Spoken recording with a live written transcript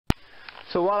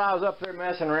So while I was up there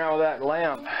messing around with that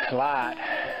lamp light,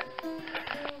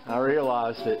 I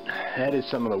realized that that is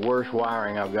some of the worst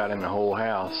wiring I've got in the whole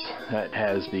house. That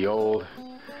has the old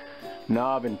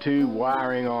knob and tube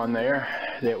wiring on there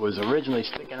that was originally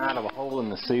sticking out of a hole in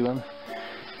the ceiling.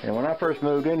 And when I first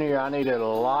moved in here, I needed a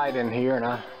light in here, and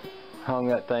I hung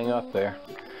that thing up there.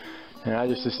 And I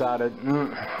just decided,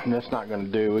 that's not going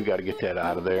to do. We got to get that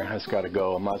out of there. That's got to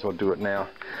go. I might as well do it now.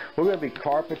 We're going to be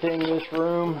carpeting this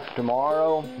room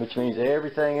tomorrow, which means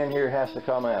everything in here has to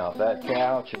come out. That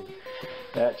couch and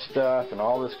that stuff and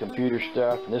all this computer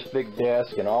stuff and this big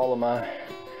desk and all of my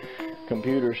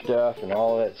computer stuff and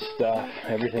all that stuff.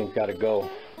 Everything's got to go.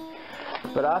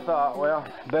 But I thought, well,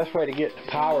 the best way to get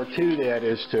power to that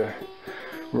is to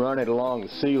run it along the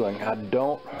ceiling. I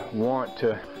don't want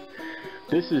to.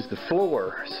 This is the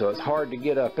floor, so it's hard to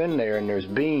get up in there, and there's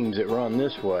beams that run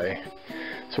this way.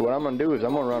 So what I'm going to do is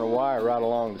I'm going to run a wire right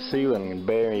along the ceiling and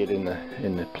bury it in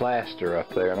the plaster up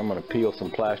there, and I'm going to peel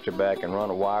some plaster back and run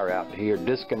a wire out to here,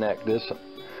 disconnect this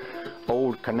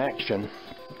old connection,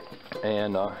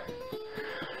 and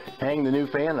hang the new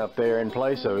fan up there in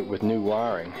place of it with new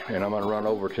wiring. And I'm going to run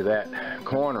over to that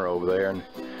corner over there, and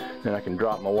then I can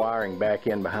drop my wiring back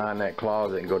in behind that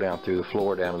closet and go down through the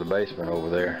floor down to the basement over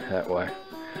there that way.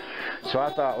 So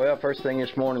I thought, well, first thing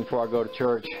this morning before I go to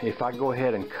church, if I go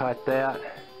ahead and cut that,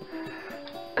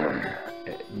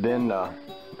 then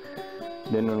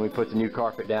when we put the new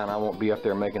carpet down, I won't be up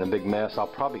there making a big mess. I'll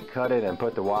probably cut it and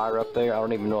put the wire up there. I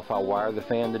don't even know if I'll wire the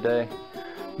fan today.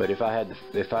 But if I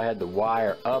had the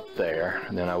wire up there,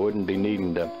 then I wouldn't be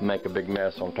needing to make a big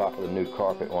mess on top of the new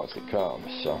carpet once it comes.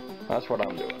 So that's what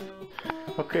I'm doing.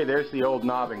 Okay, there's the old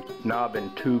knob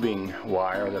and tubing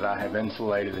wire that I have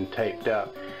insulated and taped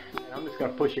up. And I'm just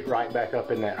going to push it right back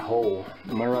up in that hole.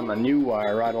 I'm going to run my new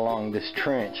wire right along this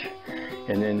trench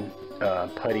and then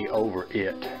putty over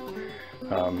it.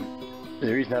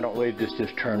 The reason I don't leave this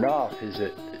just turned off is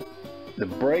that the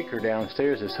breaker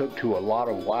downstairs is hooked to a lot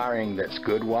of wiring that's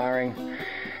good wiring,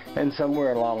 and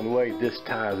somewhere along the way this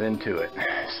ties into it.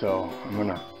 So I'm going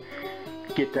to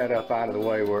get that up out of the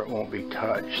way where it won't be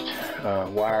touched.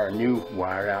 Wire a new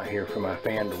wire out here for my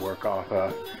fan to work off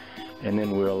of, and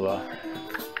then we'll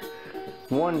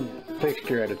one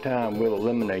fixture at a time, we'll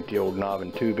eliminate the old knob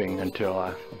and tubing until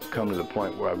I come to the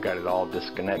point where I've got it all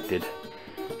disconnected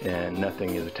and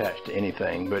nothing is attached to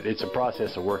anything. But it's a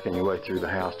process of working your way through the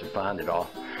house to find it all.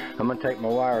 I'm going to take my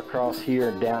wire across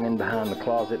here down in behind the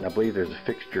closet, and I believe there's a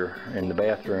fixture in the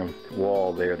bathroom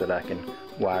wall there that I can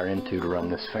wire into to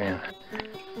run this fan.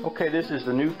 Okay, this is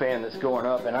the new fan that's going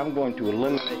up, and I'm going to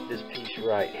eliminate this piece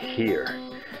right here.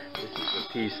 This is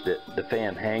the piece that the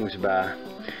fan hangs by,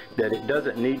 that it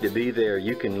doesn't need to be there.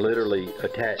 You can literally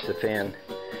attach the fan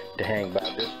to hang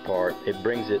by this part. It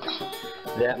brings it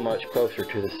that much closer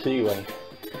to the ceiling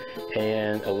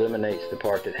and eliminates the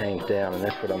part that hangs down, and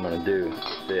that's what I'm going to do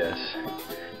with this.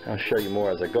 I'll show you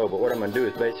more as I go, but what I'm going to do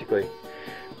is basically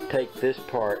take this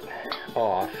part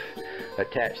off,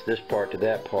 attach this part to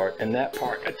that part, and that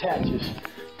part attaches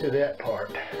to that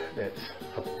part that's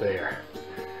up there,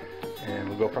 and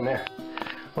we'll go from there.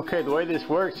 Okay, the way this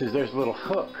works is there's a little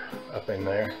hook up in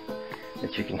there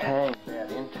that you can hang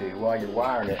that into while you're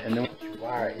wiring it, and then once you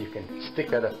wire it, you can stick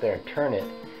that up there and turn it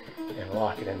and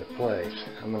lock it into place.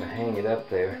 I'm going to hang it up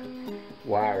there,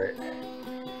 wire it,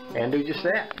 and do just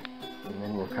that, and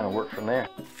then we'll kind of work from there.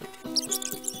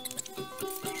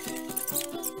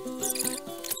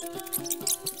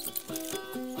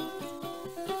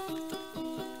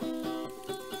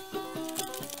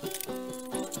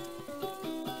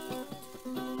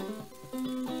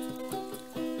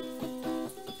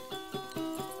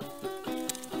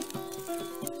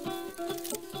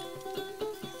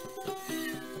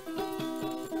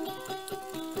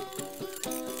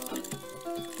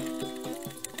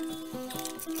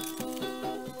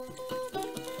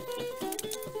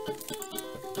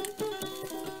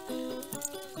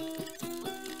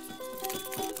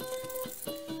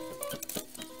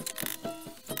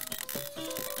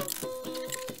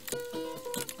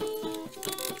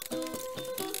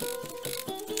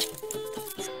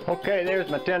 Okay, there's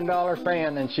my $10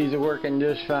 fan, and she's working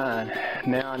just fine.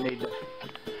 Now I need to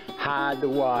hide the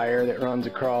wire that runs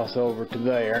across over to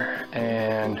there.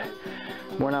 And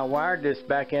when I wired this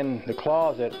back in the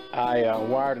closet, I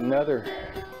wired another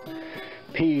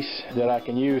piece that I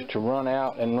can use to run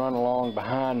out and run along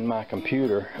behind my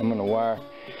computer. I'm going to wire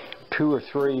 2 or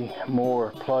 3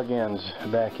 more plug-ins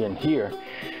back in here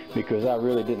because I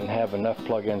really didn't have enough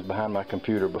plug-ins behind my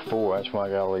computer before. That's why I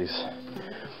got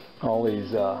all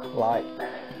these light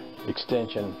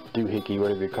extension doohickey,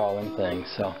 whatever you call them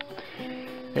things. So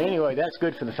Anyway, that's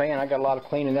good for the fan. I got a lot of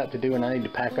cleaning up to do, and I need to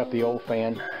pack up the old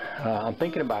fan. I'm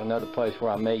thinking about another place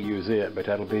where I may use it, but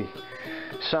that'll be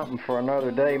something for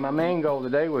another day. My main goal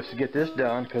today was to get this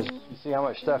done, because you see how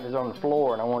much stuff is on the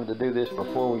floor, and I wanted to do this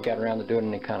before we got around to doing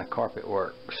any kind of carpet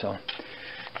work. So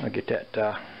I'll get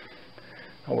that,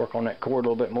 I'll work on that cord a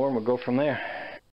little bit more, and we'll go from there.